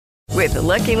With the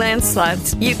Lucky Land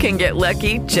Slots, you can get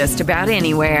lucky just about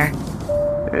anywhere.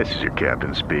 This is your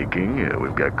captain speaking.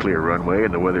 We've got clear runway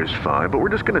and the weather's fine, but we're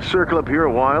just going to circle up here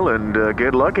a while and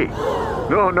get lucky.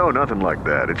 No, nothing like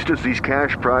that. It's just these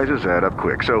cash prizes add up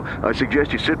quick. So I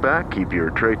suggest you sit back, keep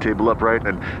your tray table upright,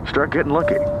 and start getting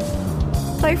lucky.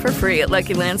 Play for free at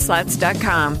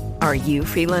LuckyLandSlots.com. Are you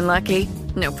feeling lucky?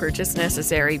 No purchase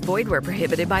necessary. Void where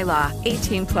prohibited by law.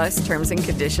 18 plus terms and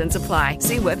conditions apply.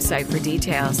 See website for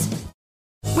details.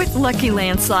 With Lucky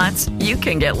Land Slots, you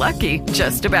can get lucky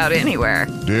just about anywhere.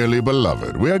 Dearly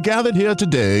beloved, we are gathered here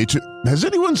today to... Has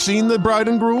anyone seen the bride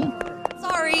and groom?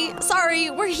 Sorry,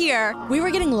 we're here. We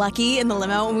were getting lucky in the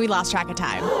limo and we lost track of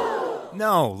time.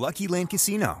 No, Lucky Land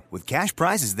Casino, with cash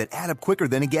prizes that add up quicker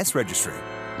than a guest registry.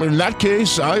 In that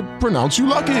case, I pronounce you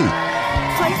lucky.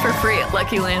 Play for free at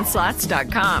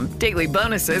LuckyLandSlots.com. Daily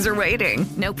bonuses are waiting.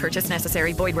 No purchase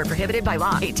necessary. Void where prohibited by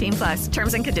law. 18 plus.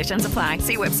 Terms and conditions apply.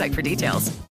 See website for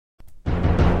details.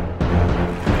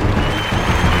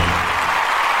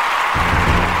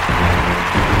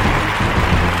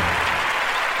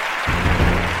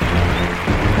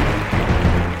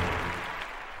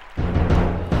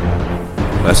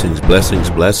 Blessings, blessings,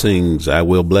 blessings. I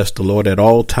will bless the Lord at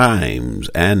all times,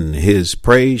 and his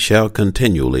praise shall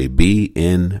continually be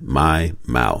in my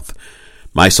mouth.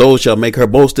 My soul shall make her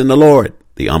boast in the Lord.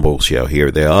 The humble shall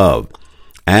hear thereof,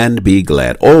 and be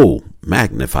glad. Oh,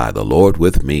 magnify the Lord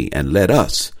with me, and let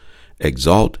us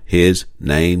exalt his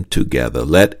name together.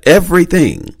 Let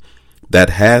everything that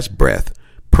has breath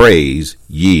praise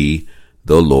ye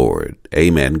the Lord.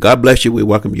 Amen. God bless you. We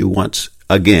welcome you once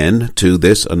again to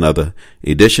this another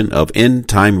edition of End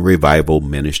Time Revival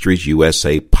Ministries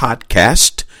USA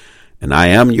podcast, and I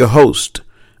am your host,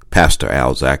 Pastor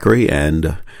Al Zachary,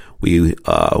 and we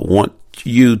want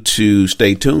you to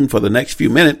stay tuned for the next few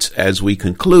minutes as we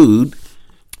conclude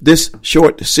this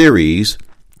short series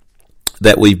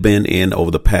that we've been in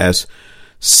over the past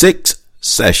 6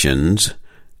 sessions,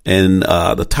 and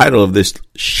the title of this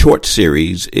short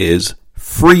series is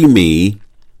Free Me,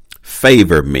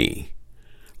 Favor Me.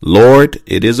 Lord,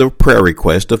 it is a prayer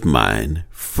request of mine.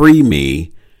 Free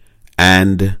me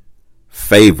and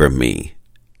favor me.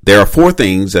 There are 4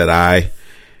 things that I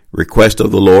request of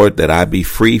the Lord that I be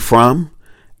free from,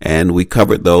 and we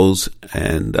covered those.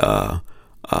 And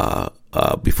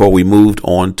before we moved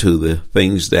on to the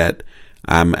things that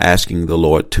I'm asking the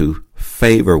Lord to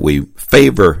favor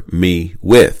me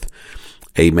with.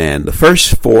 Amen. The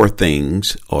first 4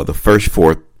 things, or the first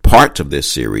 4 parts of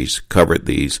this series, covered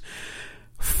these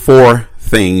 4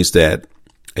 things that,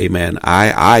 amen,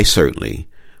 I certainly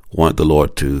want the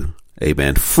Lord to,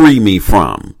 amen, free me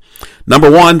from.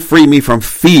 Number 1, free me from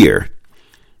fear.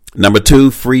 Number 2,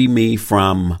 free me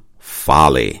from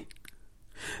folly.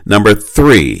 Number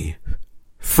 3,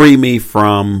 free me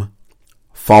from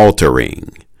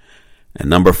faltering. And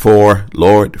number 4,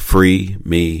 Lord, free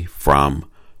me from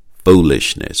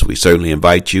foolishness. We certainly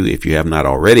invite you, if you have not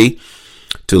already,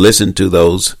 to listen to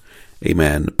those,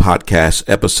 amen, podcast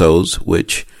episodes,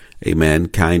 which, amen,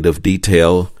 kind of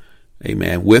detail,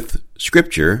 amen, with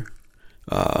scripture,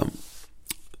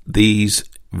 these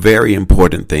very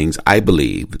important things I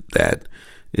believe that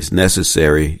is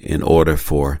necessary in order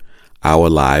for our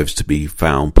lives to be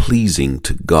found pleasing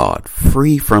to God,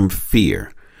 free from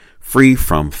fear, free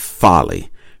from folly,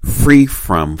 free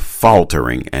from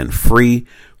faltering, and free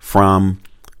from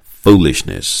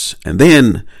foolishness. And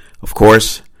then, of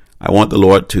course, I want the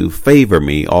Lord to favor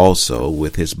me also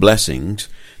with his blessings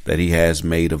that he has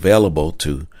made available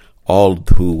to all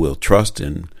who will trust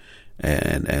and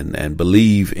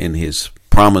believe in his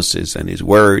promises and his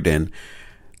word. And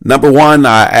number 1,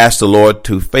 I ask the Lord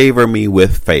to favor me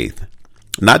with faith,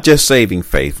 not just saving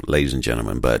faith, ladies and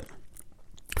gentlemen, but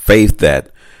faith that,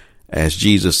 as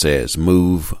Jesus says,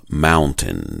 move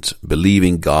mountains,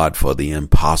 believing God for the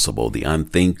impossible, the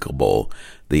unthinkable,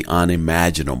 the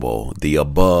unimaginable, the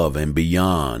above and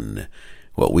beyond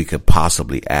what we could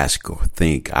possibly ask or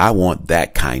think. I want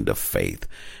that kind of faith.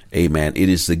 Amen. It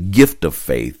is the gift of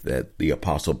faith that the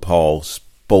Apostle Paul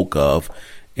spoke of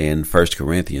in 1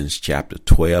 Corinthians chapter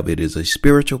 12. It is a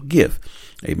spiritual gift.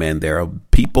 Amen. There are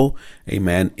people,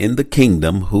 amen, in the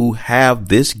kingdom who have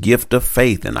this gift of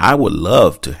faith. And I would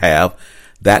love to have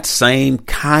that same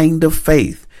kind of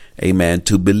faith. Amen.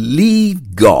 To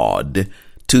believe God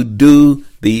to do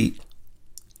the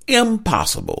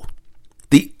impossible,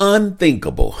 the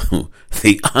unthinkable,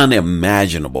 the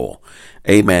unimaginable.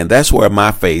 Amen. That's where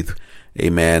my faith,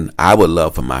 amen, I would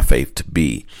love for my faith to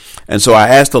be. And so I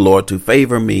ask the Lord to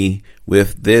favor me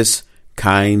with this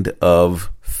kind of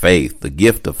faith, the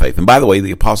gift of faith. And by the way,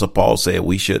 the Apostle Paul said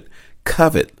we should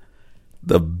covet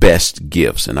the best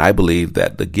gifts. And I believe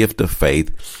that the gift of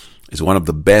faith is one of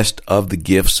the best of the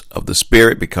gifts of the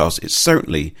Spirit, because it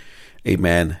certainly,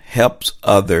 amen, helps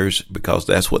others, because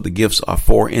that's what the gifts are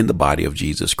for in the body of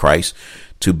Jesus Christ,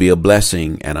 to be a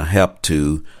blessing and a help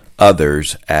to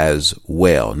others as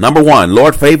well. Number one,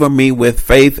 Lord, favor me with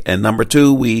faith. And number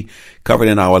two, we covered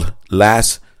in our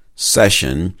last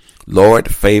session,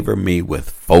 Lord, favor me with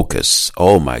focus.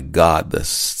 Oh my God,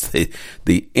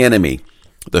 the enemy,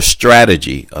 the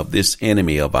strategy of this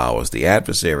enemy of ours, the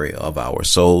adversary of our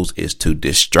souls, is to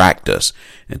distract us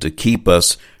and to keep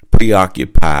us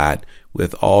preoccupied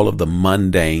with all of the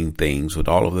mundane things, with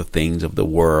all of the things of the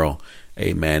world.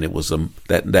 Amen. It was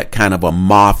that kind of a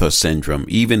Martha syndrome.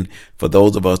 Even for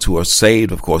those of us who are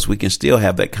saved, of course, we can still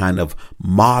have that kind of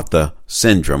Martha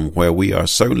syndrome, where we are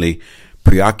certainly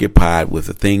preoccupied with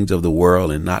the things of the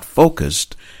world and not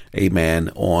focused, amen,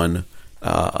 on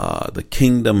the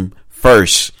kingdom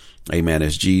first, amen,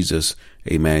 as Jesus,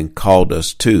 amen, called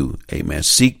us to, amen.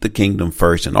 Seek the kingdom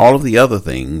first, and all of the other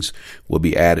things will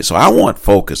be added. So I want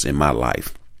focus in my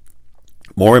life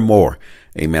more and more,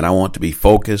 amen. I want to be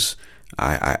focused.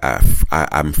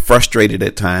 I'm frustrated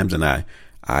at times, and I'm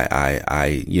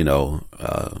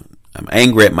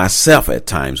angry at myself at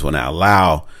times when I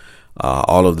allow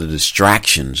all of the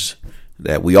distractions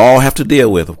that we all have to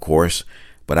deal with, of course.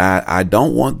 But I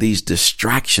don't want these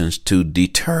distractions to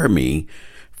deter me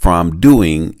from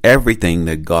doing everything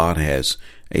that God has,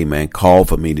 amen, called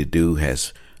for me to do,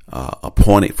 has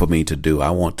appointed for me to do. I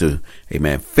want to,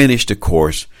 amen, finish the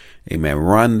course, amen,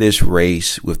 run this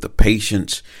race with the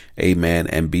patience, amen,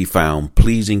 and be found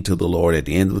pleasing to the Lord at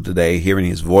the end of the day, hearing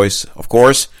his voice, of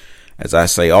course, as I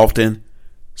say often,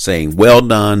 saying, well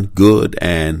done, good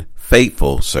and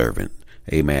faithful servant.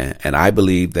 Amen. And I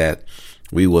believe that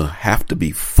we will have to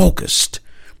be focused,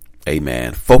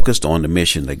 amen, focused on the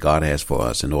mission that God has for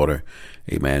us in order,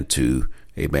 amen, to,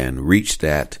 amen, reach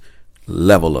that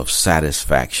level of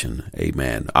satisfaction.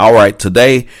 Amen. All right.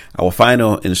 Today, our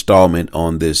final installment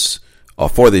on this, or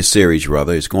for this series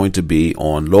rather, is going to be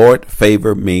on Lord,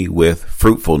 favor me with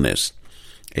fruitfulness.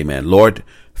 Amen. Lord,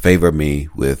 favor me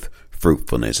with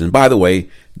fruitfulness. And by the way,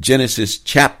 Genesis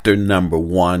chapter number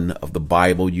 1 of the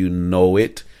Bible, you know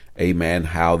it. Amen.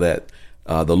 How that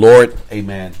the Lord,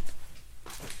 amen,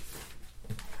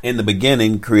 in the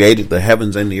beginning created the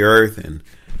heavens and the earth.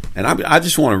 And I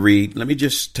just want to read. Let me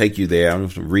just take you there. I'm going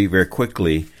to read very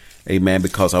quickly. Amen.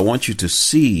 Because I want you to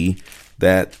see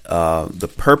that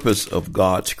the purpose of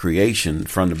God's creation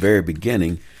from the very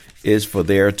beginning is for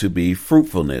there to be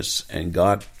fruitfulness. And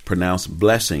God pronounced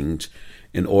blessings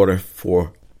in order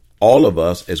for all of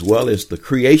us, as well as the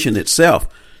creation itself,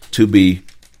 to be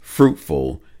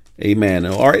fruitful. Amen.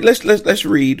 All right, let's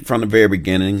read from the very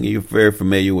beginning. You're very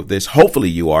familiar with this. Hopefully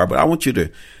you are, but I want you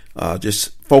to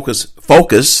just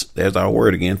focus. There's our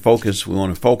word again. Focus. We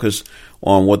want to focus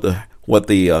on what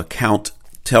the account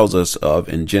tells us of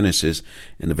in Genesis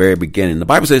in the very beginning. The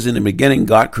Bible says, in the beginning,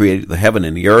 God created the heaven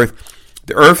and the earth.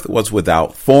 The earth was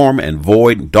without form and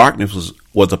void. Darkness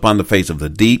was upon the face of the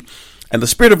deep. And the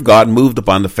Spirit of God moved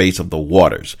upon the face of the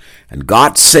waters. And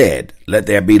God said, let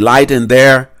there be light, and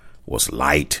there was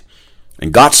light.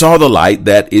 And God saw the light,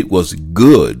 that it was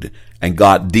good. And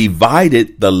God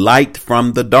divided the light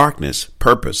from the darkness.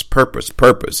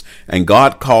 Purpose. And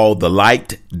God called the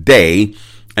light day,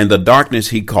 and the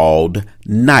darkness he called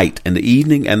night. And the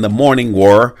evening and the morning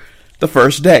were the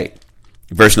first day.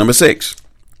 Verse number 6.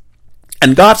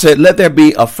 And God said, let there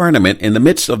be a firmament in the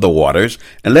midst of the waters,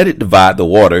 and let it divide the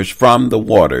waters from the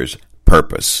waters.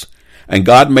 Purpose. And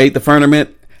God made the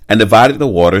firmament and divided the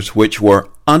waters which were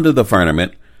under the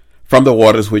firmament from the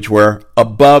waters which were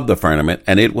above the firmament.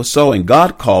 And it was so. And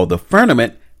God called the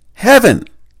firmament heaven.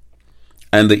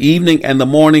 And the evening and the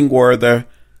morning were the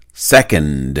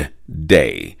second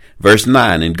day. Verse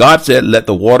 9. And God said, let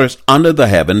the waters under the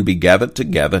heaven be gathered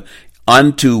together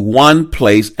unto one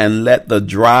place, and let the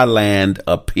dry land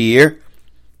appear.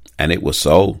 And it was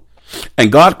so.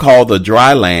 And God called the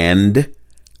dry land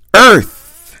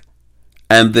earth,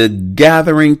 and the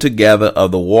gathering together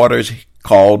of the waters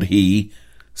called he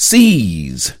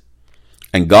seas.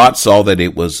 And God saw that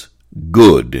it was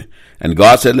good. And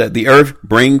God said, let the earth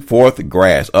bring forth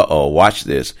grass. Watch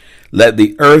this. Let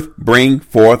the earth bring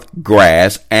forth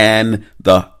grass, and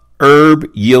the herb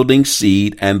yielding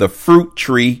seed, and the fruit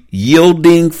tree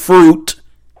yielding fruit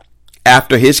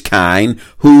after his kind,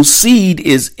 whose seed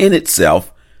is in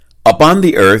itself upon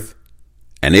the earth.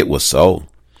 And it was so.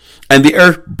 And the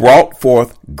earth brought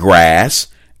forth grass,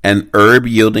 and herb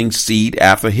yielding seed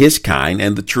after his kind,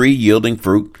 and the tree yielding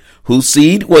fruit, whose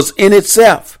seed was in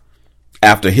itself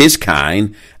after his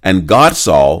kind. And God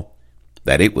saw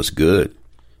that it was good.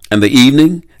 And the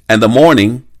evening and the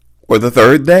morning were the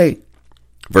third day.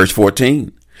 Verse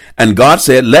 14. And God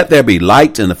said, let there be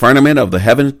lights in the firmament of the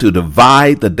heavens to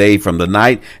divide the day from the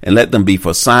night, and let them be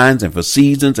for signs and for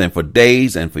seasons and for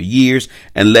days and for years,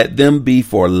 and let them be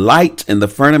for lights in the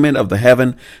firmament of the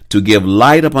heaven to give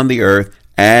light upon the earth.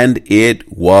 And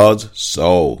it was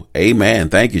so. Amen.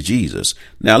 Thank you, Jesus.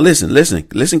 Now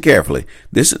listen carefully.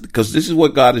 Because this is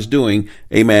what God is doing.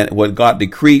 Amen. What God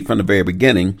decreed from the very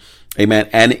beginning. Amen.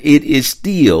 And it is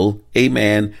still,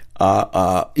 amen,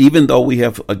 even though we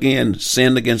have again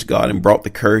sinned against God and brought the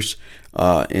curse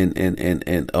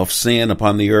and of sin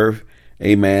upon the earth,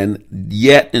 amen,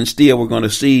 yet and still we're going to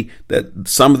see that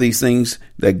some of these things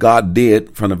that God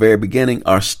did from the very beginning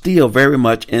are still very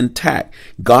much intact.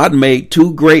 God made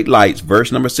two great lights,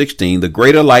 verse number 16, the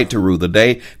greater light to rule the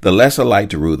day, the lesser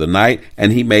light to rule the night,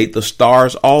 and he made the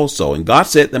stars also. And God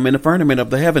set them in the firmament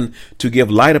of the heaven to give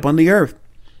light upon the earth,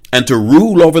 and to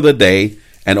rule over the day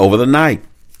and over the night,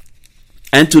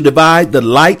 and to divide the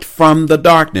light from the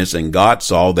darkness. And God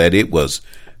saw that it was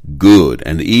good.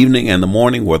 And the evening and the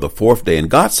morning were the fourth day. And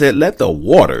God said, let the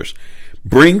waters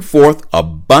bring forth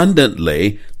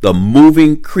abundantly the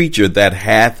moving creature that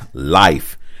hath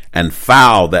life, and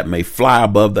fowl that may fly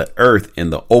above the earth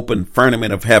in the open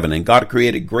firmament of heaven. And God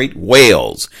created great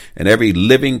whales and every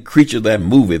living creature that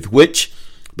moveth, which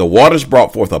the waters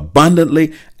brought forth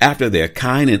abundantly after their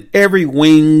kind, and every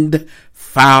winged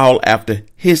fowl after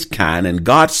his kind. And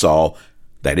God saw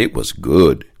that it was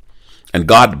good. And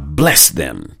God blessed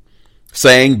them,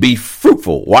 saying, be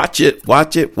fruitful. Watch it.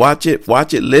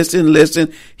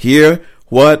 Listen. Hear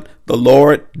what the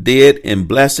Lord did in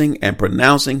blessing and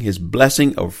pronouncing his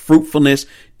blessing of fruitfulness,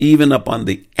 even upon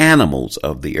the animals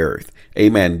of the earth.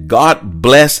 Amen. God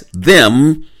blessed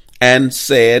them and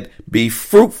said, be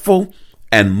fruitful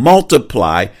and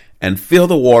multiply, and fill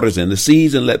the waters and the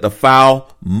seas, and let the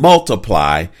fowl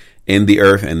multiply in the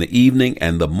earth. And the evening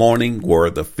and the morning were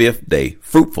the fifth day.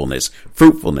 Fruitfulness.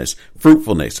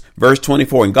 Verse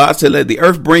 24. And God said, let the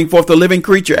earth bring forth a living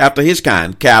creature after his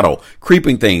kind, cattle,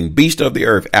 creeping thing, beast of the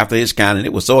earth after his kind. And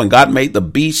it was so. And God made the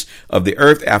beasts of the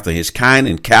earth after his kind,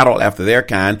 and cattle after their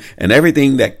kind, and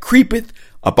everything that creepeth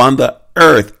upon the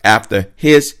earth after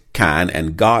his kind.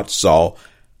 And God saw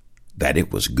that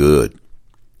it was good.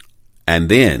 And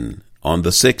then on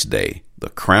the sixth day, the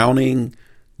crowning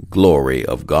glory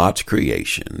of God's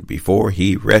creation, before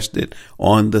he rested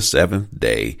on the seventh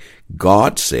day,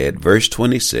 God said, verse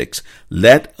 26,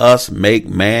 let us make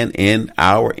man in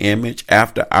our image,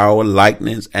 after our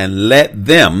likeness, and let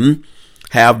them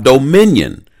have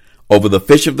dominion over the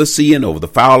fish of the sea, and over the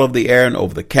fowl of the air, and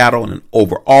over the cattle, and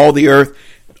over all the earth,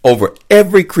 over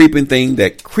every creeping thing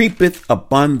that creepeth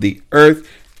upon the earth.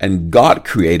 And God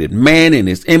created man in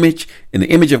his image. In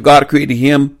the image of God created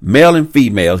him, male and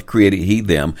female created he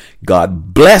them.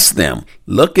 God blessed them.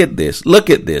 Look at this.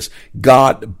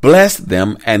 God blessed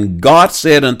them, and God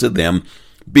said unto them,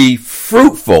 be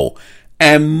fruitful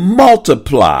and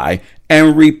multiply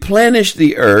and replenish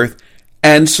the earth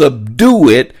and subdue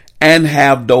it, and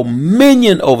have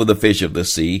dominion over the fish of the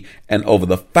sea, and over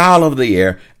the fowl of the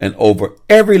air, and over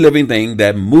every living thing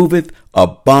that moveth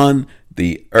upon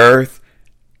the earth.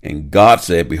 And God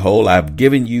said, behold, I have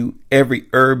given you every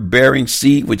herb bearing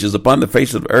seed which is upon the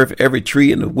face of the earth, every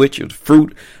tree in the which is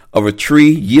fruit of a tree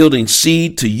yielding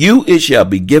seed. To you it shall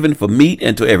be given for meat,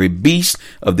 and to every beast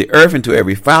of the earth, and to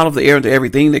every fowl of the air, and to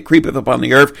everything that creepeth upon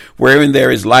the earth, wherein there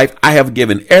is life. I have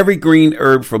given every green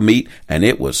herb for meat. And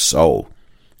it was so.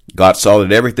 God saw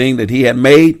that everything that he had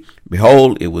made,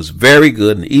 behold, it was very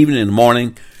good. And even in the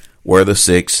morning were the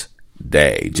sixth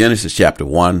day. Genesis chapter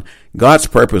 1. God's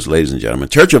purpose, ladies and gentlemen,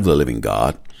 Church of the Living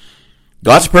God,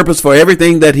 God's purpose for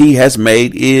everything that he has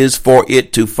made is for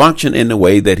it to function in the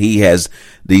way that he has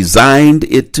designed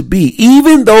it to be.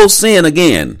 Even though sin,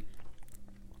 again,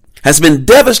 has been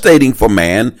devastating for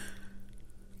man,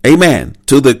 amen,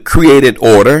 to the created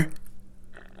order,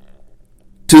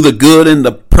 to the good and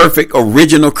the perfect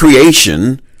original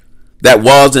creation that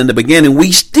was in the beginning,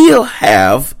 we still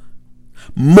have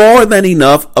more than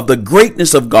enough of the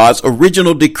greatness of God's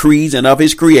original decrees and of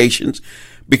his creations,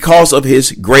 because of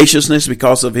his graciousness,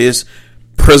 because of his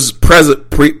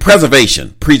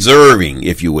preservation, preserving,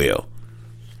 if you will,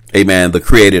 amen, the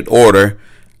created order,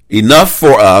 enough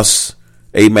for us,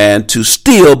 amen, to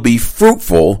still be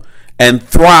fruitful and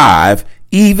thrive,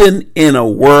 even in a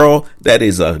world that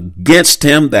is against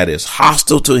him, that is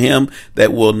hostile to him,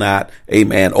 that will not,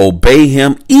 amen, obey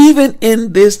him. Even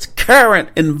in this current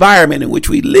environment in which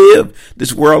we live,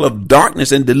 this world of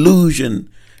darkness and delusion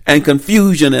and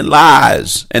confusion and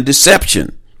lies and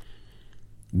deception,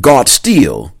 God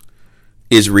still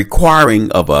is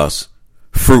requiring of us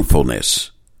fruitfulness.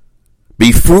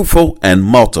 Be fruitful and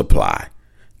multiply.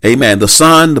 Amen. The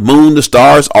sun, the moon, the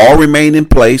stars all remain in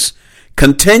place,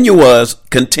 continuous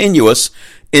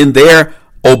in their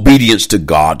obedience to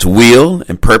God's will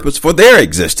and purpose for their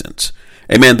existence.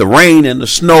 Amen. The rain and the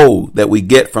snow that we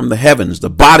get from the heavens, the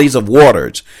bodies of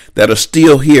waters that are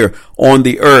still here on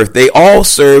the earth, they all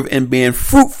serve in being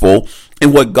fruitful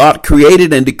in what God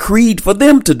created and decreed for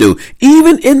them to do.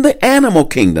 Even in the animal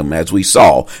kingdom, as we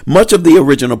saw, much of the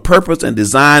original purpose and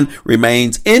design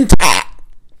remains intact.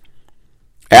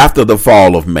 After the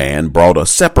fall of man brought a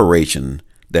separation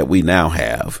that we now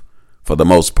have, for the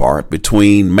most part,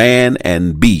 between man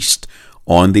and beast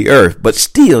on the earth. But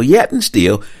still, yet and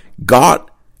still, God,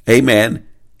 amen,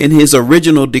 in his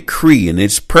original decree and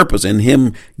his purpose in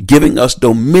him giving us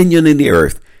dominion in the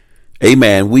earth,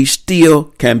 amen, we still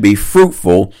can be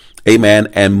fruitful, amen,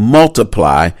 and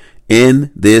multiply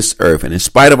in this earth. And in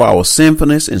spite of our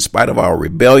sinfulness, in spite of our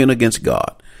rebellion against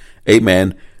God,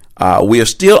 amen, we are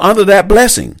still under that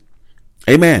blessing.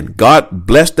 Amen. God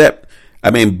blessed that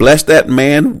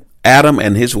man, Adam,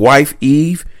 and his wife,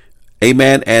 Eve.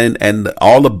 Amen. And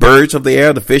all the birds of the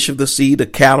air, the fish of the sea, the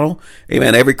cattle.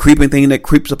 Amen. Every creeping thing that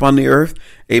creeps upon the earth.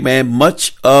 Amen.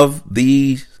 Much of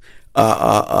these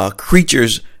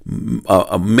creatures,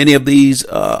 many of these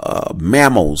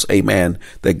mammals, amen,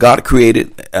 that God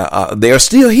created, they are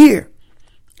still here.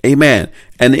 Amen.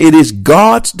 And it is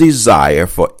God's desire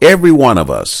for every one of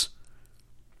us,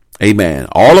 amen,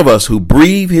 all of us who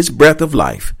breathe his breath of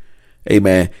life,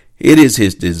 amen, it is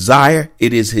his desire,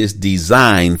 it is his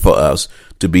design for us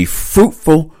to be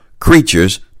fruitful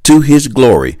creatures to his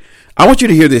glory. I want you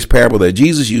to hear this parable that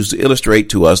Jesus used to illustrate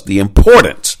to us the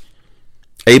importance,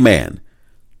 amen,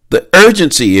 the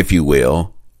urgency, if you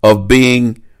will, of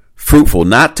being fruitful,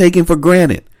 not taking for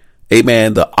granted,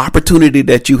 amen, the opportunity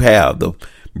that you have, the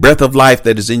breath of life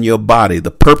that is in your body, the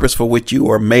purpose for which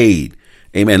you are made.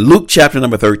 Amen. Luke chapter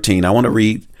number 13. I want to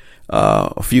read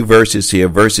a few verses here,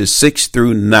 verses 6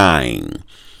 through 9.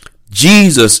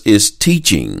 Jesus is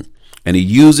teaching, and he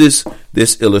uses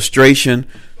this illustration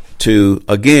to,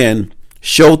 again,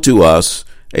 show to us,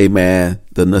 amen,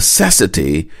 the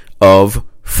necessity of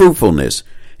fruitfulness.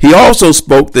 He also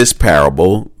spoke this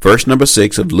parable, verse number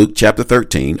 6 of Luke chapter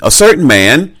 13. A certain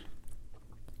man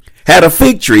had a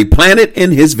fig tree planted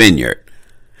in his vineyard,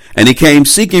 and he came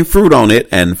seeking fruit on it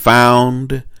and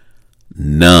found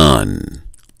none.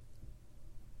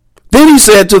 Then he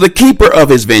said to the keeper of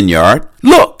his vineyard,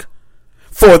 "Look,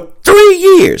 for 3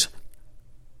 years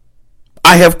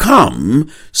I have come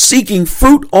seeking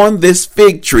fruit on this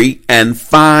fig tree and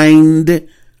find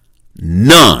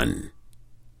none.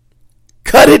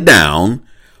 Cut it down.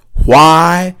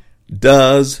 Why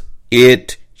does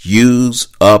it use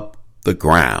up the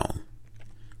ground?"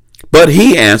 But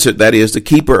he answered, that is the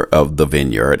keeper of the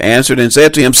vineyard, answered and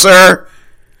said to him, "Sir,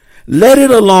 let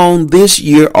it alone this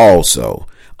year also,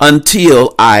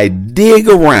 until I dig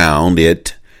around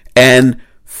it and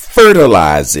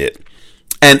fertilize it.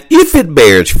 And if it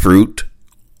bears fruit,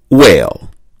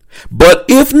 well. But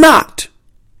if not,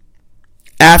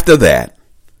 after that,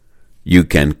 you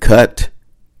can cut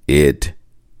it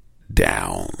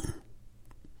down."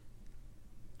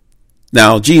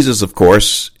 Now, Jesus, of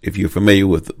course, if you're familiar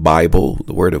with the Bible,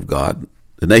 the Word of God,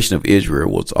 the nation of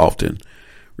Israel was often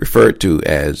referred to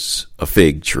as a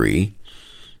fig tree,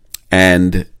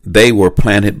 and they were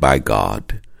planted by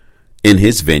God in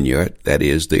his vineyard, that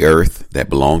is, the earth that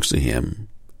belongs to him.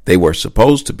 They were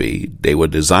supposed to be, they were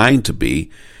designed to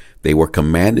be, they were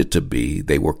commanded to be,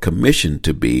 they were commissioned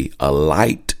to be a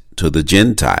light to the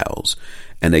Gentiles,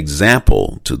 an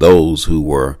example to those who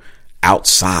were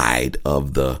outside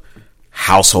of the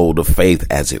household of faith,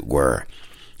 as it were.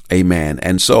 Amen.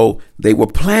 And so they were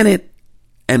planted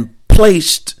and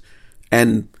placed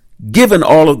and given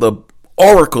all of the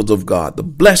oracles of God, the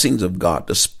blessings of God,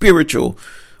 the spiritual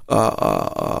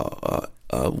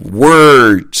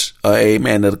words,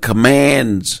 amen, the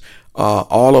commands,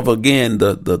 all of, again,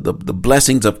 the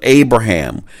blessings of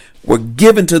Abraham were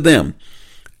given to them.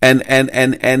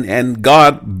 And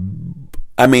God,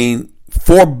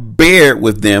 forbear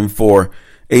with them for,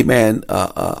 amen,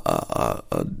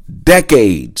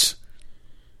 decades,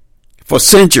 for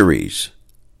centuries.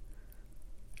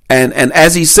 And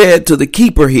as he said to the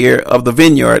keeper here of the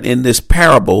vineyard in this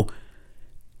parable,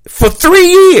 for 3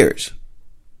 years.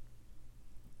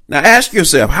 Now ask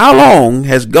yourself, how long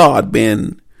has God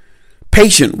been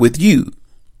patient with you?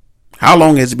 How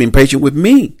long has he been patient with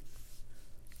me?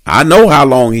 I know how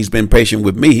long he's been patient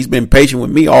with me. He's been patient with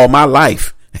me all my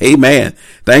life. Amen.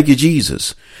 Thank you,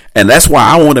 Jesus. And that's why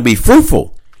I want to be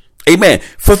fruitful. Amen.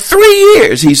 For 3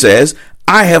 years, he says,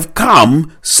 I have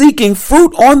come seeking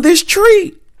fruit on this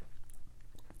tree.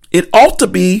 It ought to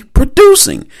be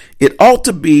producing. It ought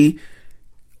to be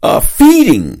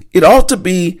feeding. It ought to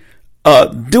be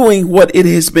doing what it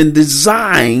has been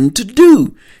designed to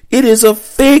do. It is a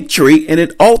fig tree and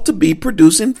it ought to be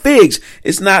producing figs.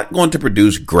 It's not going to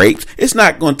produce grapes. It's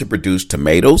not going to produce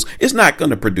tomatoes. It's not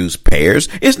going to produce pears.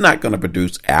 It's not going to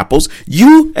produce apples.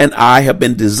 You and I have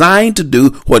been designed to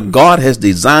do what God has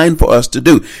designed for us to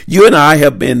do. You and I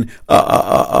have been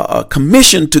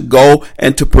commissioned to go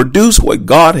and to produce what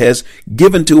God has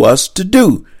given to us to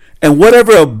do. And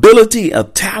whatever ability, a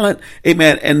talent,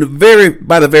 amen, and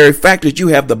by the very fact that you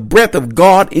have the breath of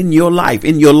God in your life,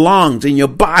 in your lungs, in your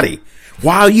body,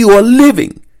 while you are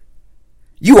living,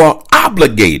 you are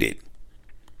obligated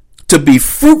to be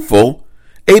fruitful,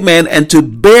 amen, and to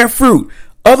bear fruit.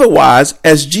 Otherwise,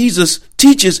 as Jesus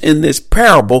teaches in this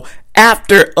parable,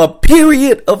 after a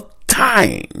period of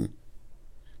time,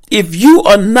 if you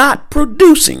are not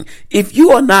producing, if you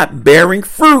are not bearing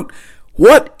fruit,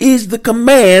 what is the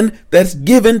command that's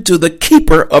given to the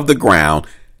keeper of the ground?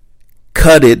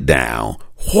 Cut it down.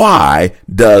 Why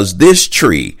does this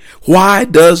tree? Why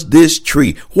should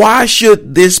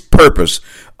this purpose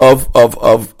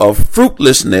of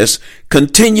fruitlessness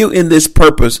continue in this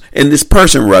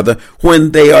person,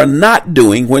 when they are not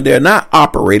doing, when they're not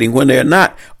operating, when they're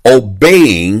not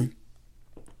obeying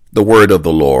the word of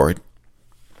the Lord?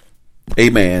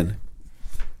 Amen.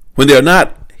 When they're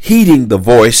not heeding the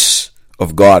voice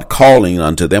of God calling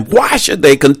unto them, why should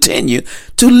they continue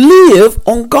to live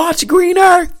on God's green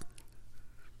earth?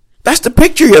 That's the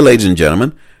picture here, ladies and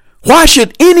gentlemen. Why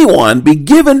should anyone be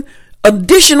given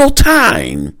additional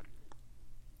time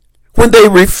when they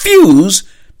refuse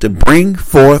to bring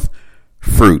forth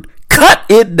fruit? Cut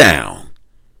it down.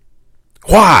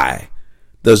 Why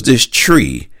does this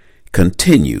tree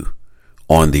continue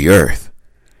on the earth?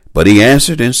 But he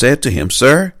answered and said to him,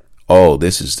 Sir,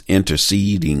 this is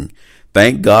interceding.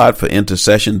 Thank God for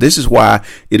intercession. This is why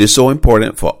it is so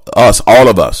important for us, all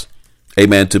of us,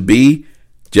 amen, to be,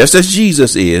 just as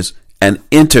Jesus is, an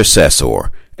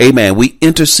intercessor. Amen. We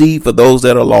intercede for those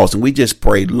that are lost, and we just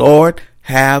pray, Lord,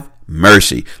 have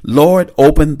mercy. Lord,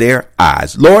 open their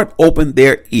eyes. Lord, open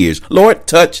their ears. Lord,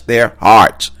 touch their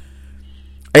hearts.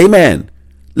 Amen.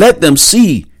 Let them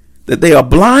see that they are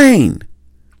blind.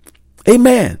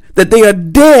 Amen. That they are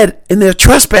dead in their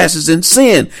trespasses and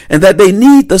sin, and that they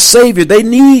need the Savior. They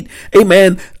need,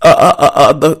 amen,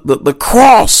 the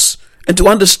cross, and to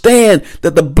understand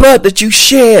that the blood that you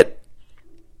shed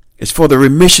is for the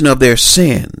remission of their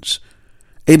sins.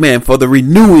 Amen. For the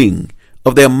renewing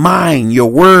of their mind,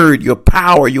 your word, your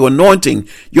power, your anointing,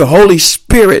 your Holy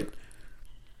Spirit,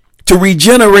 to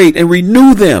regenerate and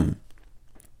renew them.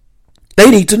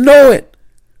 They need to know it.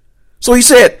 So he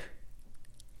said,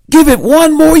 give it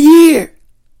one more year.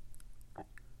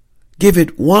 Give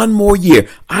it one more year.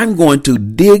 I'm going to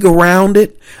dig around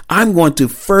it. I'm going to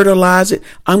fertilize it.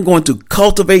 I'm going to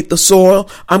cultivate the soil.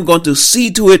 I'm going to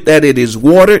see to it that it is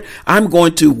watered. I'm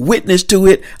going to witness to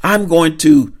it. I'm going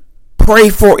to pray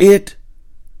for it.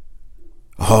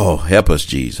 Oh, help us,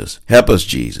 Jesus. Help us,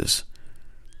 Jesus.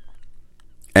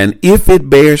 And if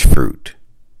it bears fruit,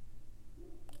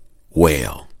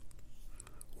 well,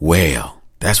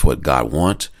 that's what God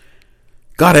wants.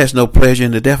 God has no pleasure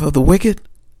in the death of the wicked.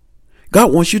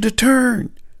 God wants you to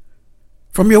turn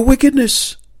from your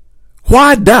wickedness.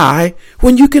 Why die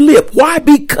when you can live? Why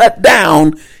be cut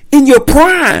down in your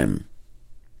prime?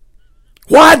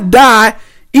 Why die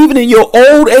even in your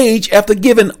old age after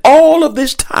giving all of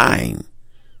this time?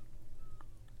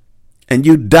 And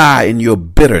you die in your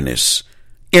bitterness,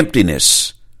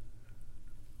 emptiness,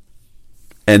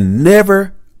 and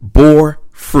never bore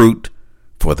fruit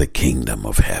for the kingdom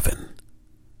of heaven.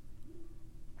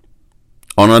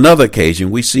 On another occasion,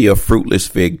 we see a fruitless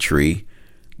fig tree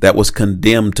that was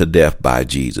condemned to death by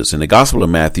Jesus. In the Gospel of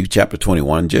Matthew, chapter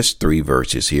 21, just 3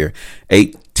 verses here,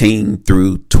 18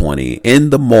 through 20. In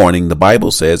the morning, the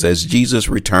Bible says, as Jesus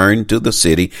returned to the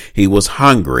city, he was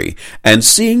hungry, and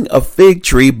seeing a fig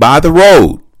tree by the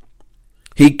road,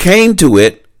 he came to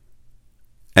it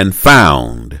and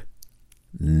found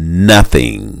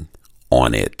nothing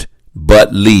on it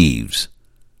but leaves.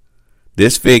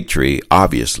 This fig tree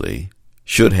obviously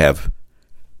should have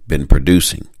been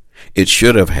producing. It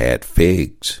should have had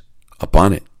figs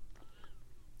upon it.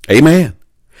 Amen.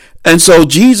 And so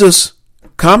Jesus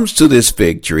comes to this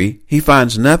fig tree. He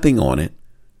finds nothing on it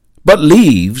but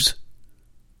leaves,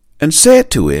 and said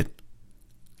to it,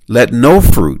 let no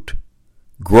fruit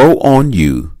grow on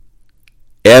you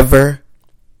ever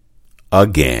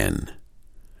again.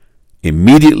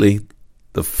 Immediately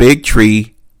the fig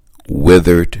tree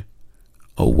withered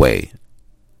away.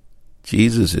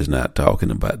 Jesus is not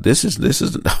talking about this.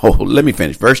 Let me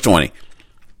finish. Verse 20.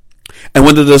 And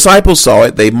when the disciples saw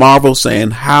it, they marveled,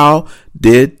 saying, how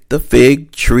did the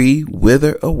fig tree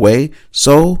wither away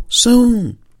so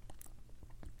soon?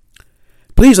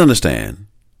 Please understand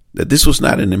that this was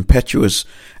not an impetuous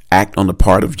act on the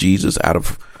part of Jesus out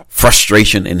of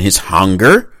frustration in his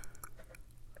hunger,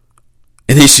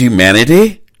 in his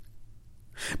humanity,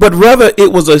 but rather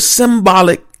it was a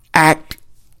symbolic act,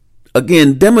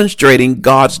 again, demonstrating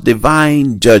God's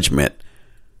divine judgment,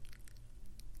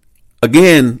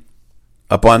 again,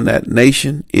 upon that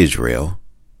nation, Israel,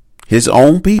 his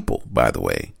own people, by the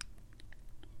way,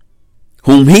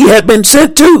 whom he had been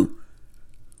sent to.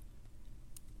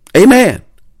 Amen.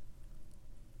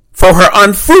 For her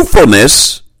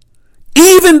unfruitfulness,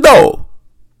 even though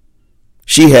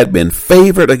she had been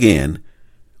favored again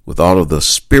with all of the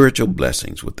spiritual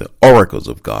blessings, with the oracles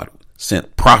of God,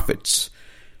 sent prophets,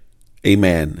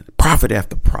 amen, prophet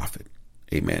after prophet,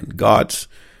 amen, God's,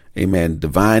 amen,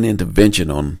 divine intervention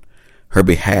on her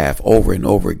behalf over and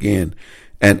over again.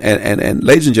 And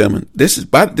ladies and gentlemen, this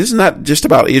is not just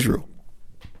about Israel.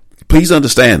 Please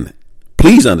understand.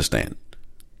 Please understand.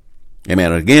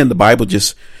 Amen. Again, the Bible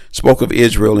just spoke of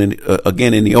Israel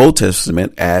again in the Old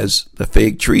Testament as the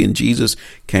fig tree, and Jesus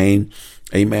came,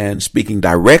 amen, speaking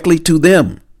directly to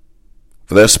them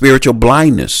for their spiritual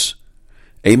blindness.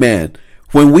 Amen.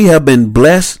 When we have been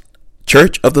blessed,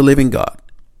 church of the living God,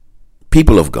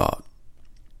 people of God,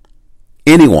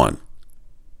 anyone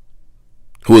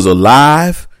who is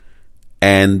alive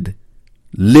and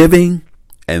living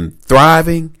and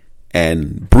thriving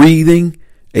and breathing,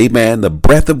 amen, the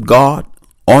breath of God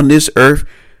on this earth,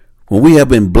 when we have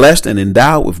been blessed and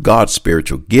endowed with God's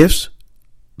spiritual gifts,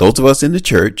 those of us in the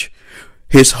church,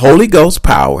 his Holy Ghost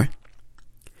power,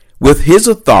 with his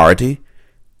authority,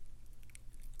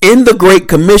 in the great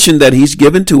commission that he's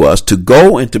given to us to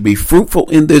go and to be fruitful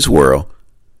in this world,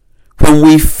 when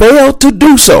we fail to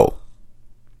do so,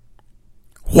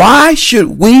 why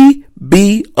should we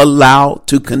be allowed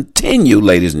to continue,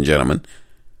 ladies and gentlemen,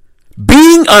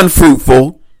 being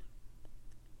unfruitful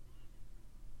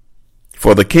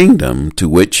for the kingdom to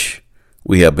which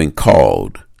we have been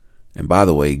called, and by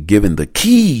the way, given the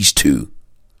keys to,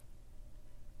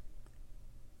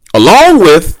 along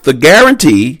with the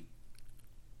guarantee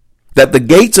that the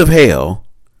gates of hell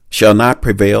shall not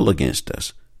prevail against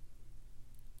us?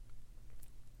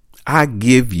 I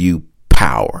give you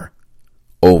power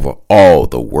over all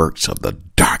the works of the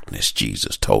darkness,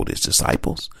 Jesus told his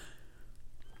disciples.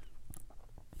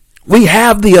 We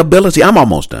have the ability. I'm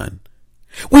almost done.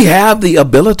 We have the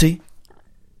ability.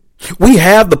 We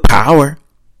have the power.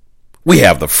 We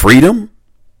have the freedom.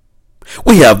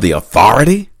 We have the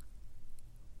authority.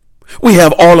 We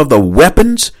have all of the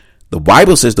weapons. The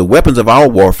Bible says the weapons of our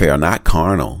warfare are not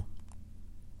carnal.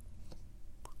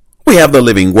 We have the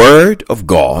living word of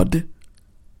God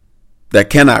that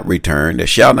cannot return, that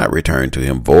shall not return to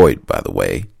him void, by the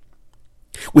way.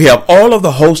 We have all of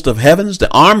the host of heavens,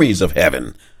 the armies of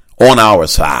heaven on our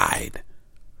side.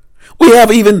 We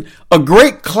have even a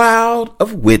great cloud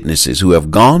of witnesses who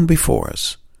have gone before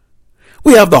us.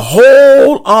 We have the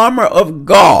whole armor of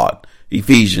God,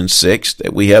 Ephesians 6,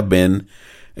 that we have been,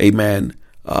 amen,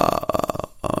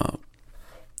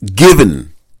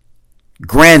 given,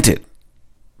 granted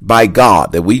by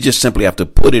God, that we just simply have to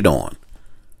put it on.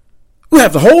 We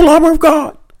have the whole armor of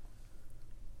God.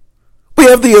 We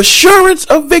have the assurance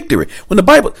of victory. When the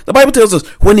Bible tells us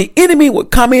when the enemy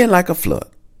would come in like a flood,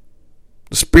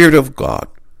 the Spirit of God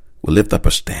will lift up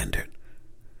a standard.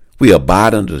 We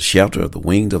abide under the shelter of the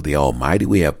wings of the Almighty.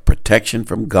 We have protection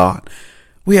from God.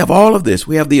 We have all of this.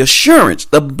 We have the assurance,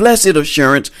 the blessed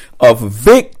assurance of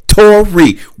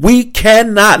victory. We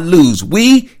cannot lose.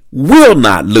 We will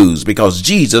not lose because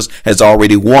Jesus has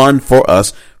already won for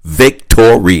us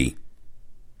victory.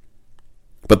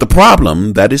 But the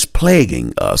problem that is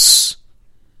plaguing us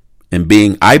in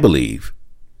being, I believe,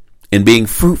 in being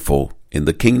fruitful in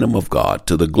the kingdom of God,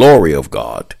 to the glory of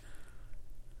God,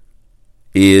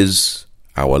 is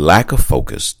our lack of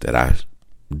focus that I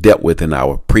dealt with in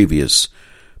our previous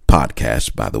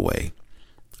podcast, by the way.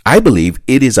 I believe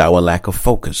it is our lack of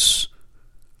focus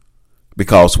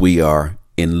because we are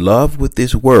in love with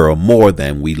this world more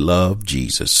than we love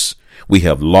Jesus. We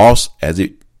have lost, as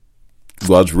it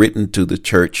was written to the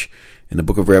church in the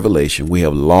book of Revelation, we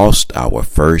have lost our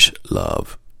first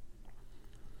love.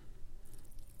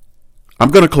 I'm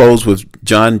going to close with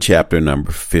John chapter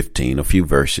number 15, a few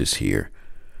verses here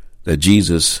that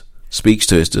Jesus speaks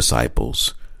to his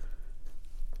disciples.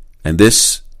 And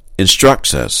this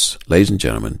instructs us, ladies and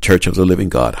gentlemen, Church of the Living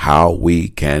God, how we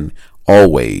can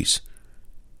always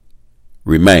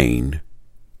remain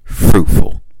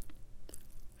fruitful.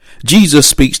 Jesus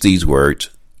speaks these words,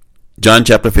 John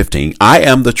chapter 15, I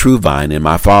am the true vine and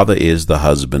my Father is the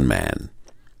husbandman.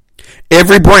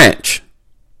 Every branch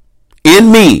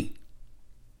in me,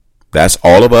 that's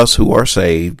all of us who are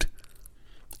saved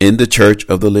in the church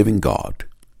of the living God.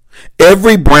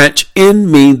 Every branch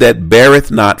in me that beareth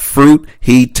not fruit,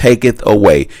 he taketh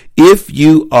away. If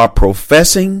you are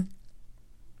professing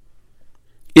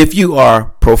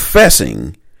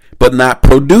but not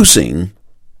producing,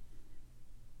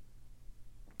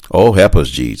 oh, help us,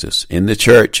 Jesus. In the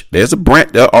church, there's a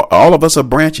branch. All of us are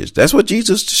branches. That's what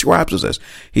Jesus describes us as.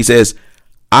 He says,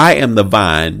 I am the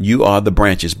vine, you are the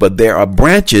branches. But there are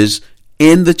branches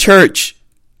in the church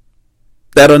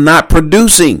that are not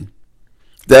producing,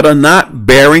 that are not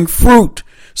bearing fruit.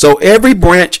 So every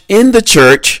branch in the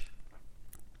church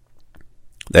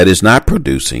that is not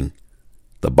producing,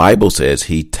 the Bible says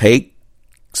he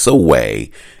takes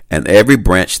away, and every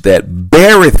branch that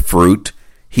beareth fruit,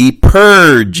 he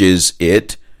purges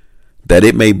it, that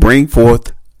it may bring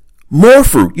forth more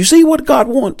fruit. You see what God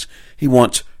wants? He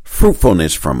wants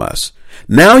fruitfulness from us.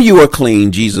 Now you are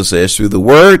clean, Jesus says, through the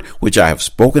word which I have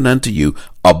spoken unto you.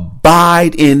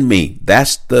 Abide in me.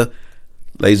 That's the,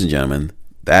 ladies and gentlemen,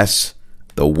 that's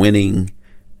the winning,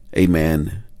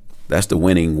 amen. That's the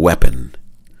winning weapon.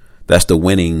 That's the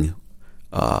winning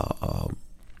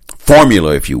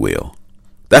formula, if you will.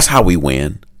 That's how we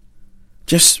win.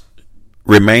 Just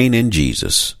remain in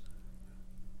Jesus.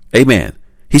 Amen.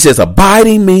 He says, abide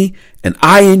in me and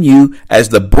I in you, as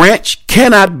the branch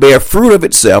cannot bear fruit of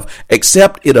itself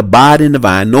except it abide in the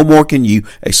vine. No more can you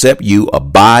except you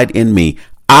abide in me.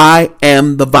 I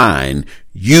am the vine.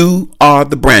 You are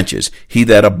the branches. He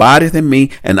that abideth in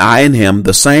me and I in him,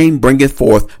 the same bringeth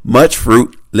forth much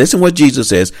fruit. Listen what Jesus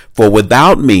says, for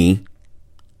without me,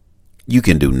 you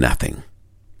can do nothing.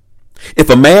 If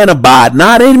a man abide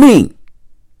not in me,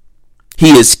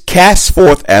 he is cast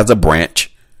forth as a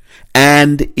branch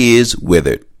and is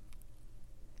withered.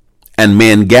 And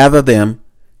men gather them,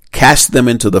 cast them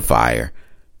into the fire,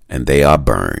 and they are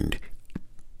burned.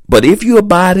 But if you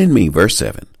abide in me, verse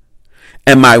 7,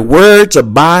 and my words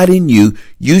abide in you,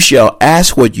 you shall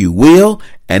ask what you will,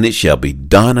 and it shall be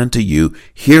done unto you.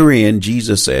 Herein,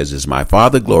 Jesus says, is my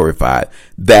Father glorified,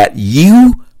 that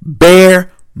you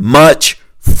bear much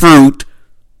fruit,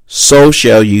 so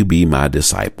shall you be my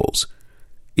disciples.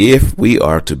 If we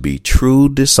are to be true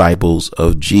disciples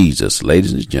of Jesus,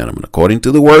 ladies and gentlemen, according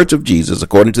to the words of Jesus,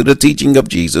 according to the teaching of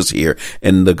Jesus here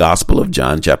in the Gospel of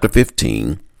John chapter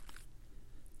 15,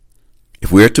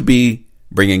 if we're to be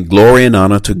bringing glory and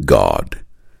honor to God,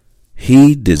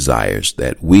 he desires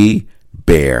that we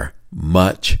bear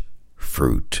much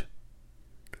fruit.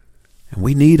 And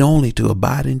we need only to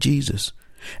abide in Jesus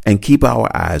and keep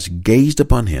our eyes gazed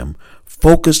upon him,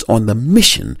 focused on the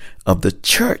mission of the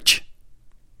church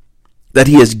that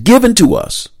he has given to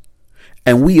us.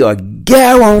 And we are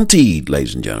guaranteed,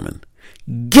 ladies and gentlemen,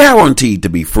 guaranteed to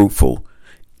be fruitful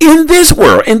in this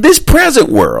world, in this present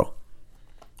world,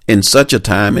 in such a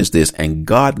time as this. And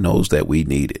God knows that we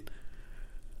need it.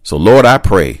 So Lord, I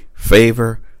pray,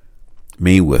 favor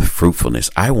me with fruitfulness.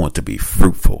 I want to be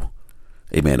fruitful.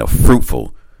 Amen. A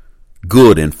fruitful,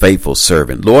 good and faithful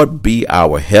servant. Lord, be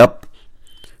our help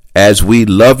as we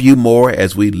love you more,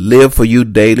 as we live for you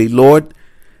daily. Lord,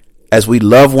 as we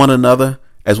love one another,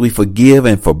 as we forgive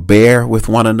and forbear with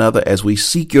one another, as we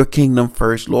seek your kingdom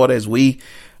first, Lord, as we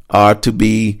are to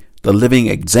be the living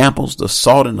examples, the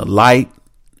salt and the light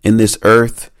in this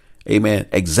earth, amen,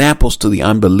 examples to the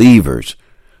unbelievers,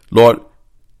 Lord,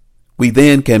 we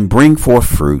then can bring forth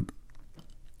fruit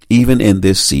even in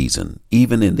this season,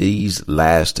 even in these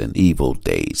last and evil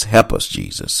days. Help us,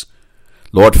 Jesus.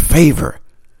 Lord, favor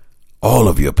all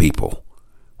of your people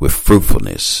with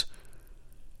fruitfulness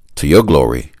to your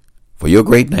glory, for your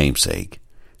great name's sake.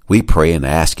 We pray and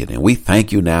ask it, and we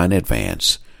thank you now in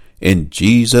advance. In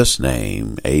Jesus'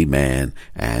 name, amen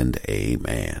and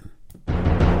amen.